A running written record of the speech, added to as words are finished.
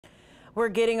We're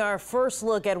getting our first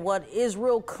look at what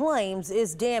Israel claims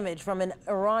is damage from an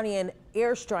Iranian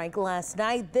airstrike last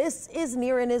night. This is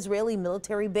near an Israeli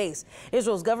military base.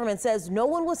 Israel's government says no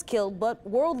one was killed, but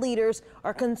world leaders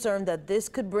are concerned that this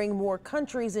could bring more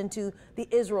countries into the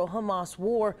Israel-Hamas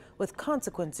war with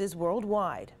consequences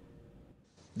worldwide.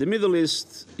 The Middle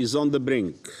East is on the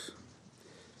brink.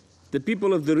 The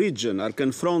people of the region are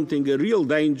confronting a real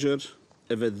danger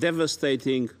of a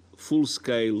devastating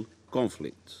full-scale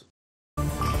conflict.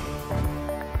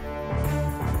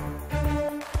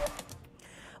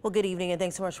 Well, good evening and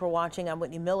thanks so much for watching. I'm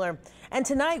Whitney Miller. And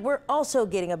tonight we're also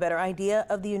getting a better idea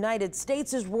of the United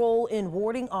States' role in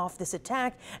warding off this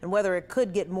attack and whether it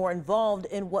could get more involved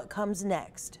in what comes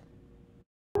next.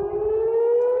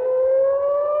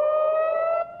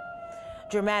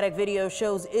 Dramatic video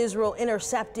shows Israel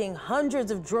intercepting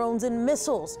hundreds of drones and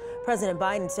missiles. President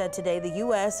Biden said today the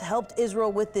U.S. helped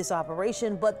Israel with this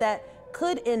operation, but that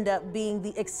could end up being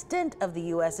the extent of the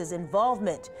U.S.'s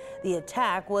involvement. The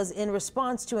attack was in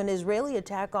response to an Israeli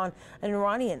attack on an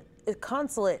Iranian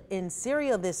consulate in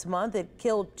Syria this month. It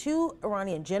killed 2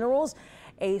 Iranian generals.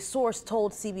 A source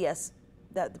told CBS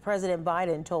that President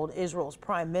Biden told Israel's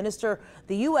prime minister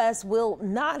the U.S. will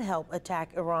not help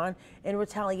attack Iran in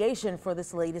retaliation for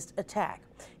this latest attack.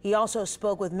 He also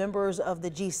spoke with members of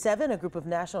the G7, a group of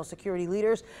national security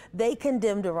leaders. They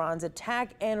condemned Iran's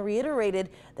attack and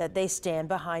reiterated that they stand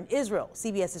behind Israel.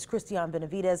 CBS's Christian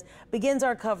Benavidez begins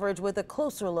our coverage with a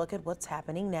closer look at what's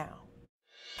happening now.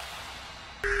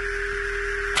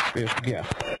 Yeah.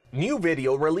 New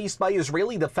video released by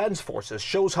Israeli Defense Forces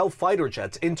shows how fighter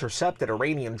jets intercepted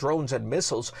Iranian drones and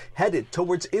missiles headed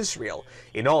towards Israel.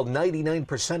 In all,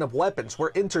 99% of weapons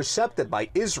were intercepted by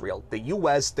Israel, the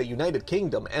U.S., the United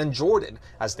Kingdom, and Jordan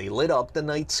as they lit up the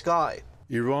night sky.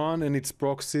 Iran and its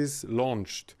proxies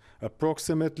launched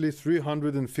approximately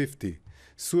 350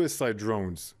 suicide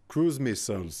drones, cruise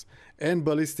missiles, and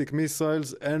ballistic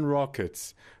missiles and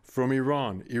rockets from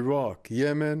Iran, Iraq,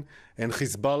 Yemen, and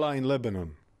Hezbollah in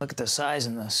Lebanon. Look at the size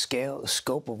and the scale, the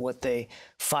scope of what they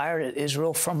fired at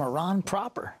Israel from Iran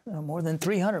proper. More than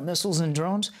 300 missiles and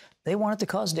drones. They wanted to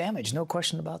cause damage, no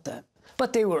question about that.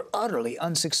 But they were utterly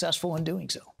unsuccessful in doing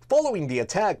so. Following the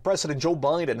attack, President Joe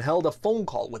Biden held a phone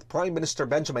call with Prime Minister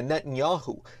Benjamin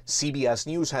Netanyahu. CBS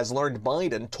News has learned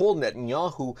Biden told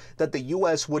Netanyahu that the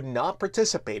U.S. would not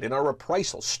participate in a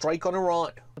reprisal strike on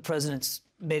Iran. The president's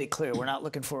made it clear we're not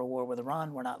looking for a war with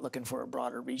Iran. We're not looking for a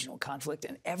broader regional conflict.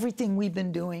 And everything we've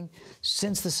been doing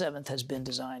since the 7th has been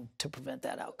designed to prevent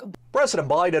that outcome. President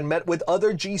Biden met with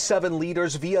other G7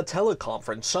 leaders via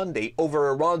teleconference Sunday over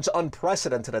Iran's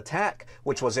unprecedented attack,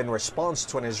 which was in response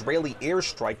to an Israeli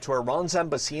airstrike to Iran's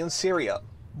embassy in Syria.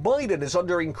 Biden is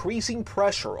under increasing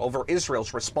pressure over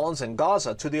Israel's response in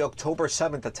Gaza to the October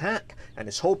 7th attack and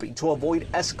is hoping to avoid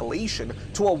escalation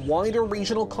to a wider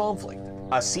regional conflict.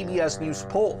 A CBS News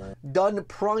poll done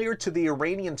prior to the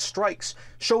Iranian strikes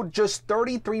showed just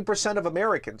 33% of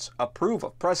Americans approve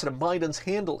of President Biden's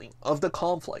handling of the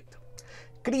conflict.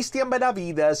 Christian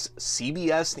Benavidez,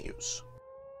 CBS News.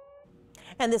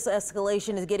 And this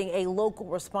escalation is getting a local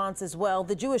response as well.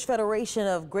 The Jewish Federation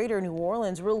of Greater New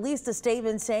Orleans released a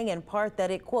statement saying in part that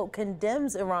it, quote,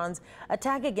 condemns Iran's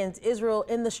attack against Israel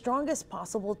in the strongest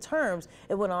possible terms.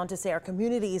 It went on to say our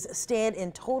communities stand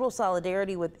in total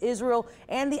solidarity with Israel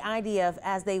and the IDF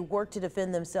as they work to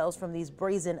defend themselves from these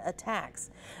brazen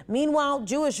attacks. Meanwhile,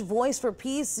 Jewish Voice for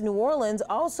Peace New Orleans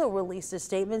also released a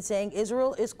statement saying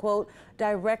Israel is, quote,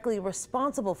 directly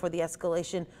responsible for the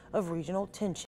escalation of regional tension.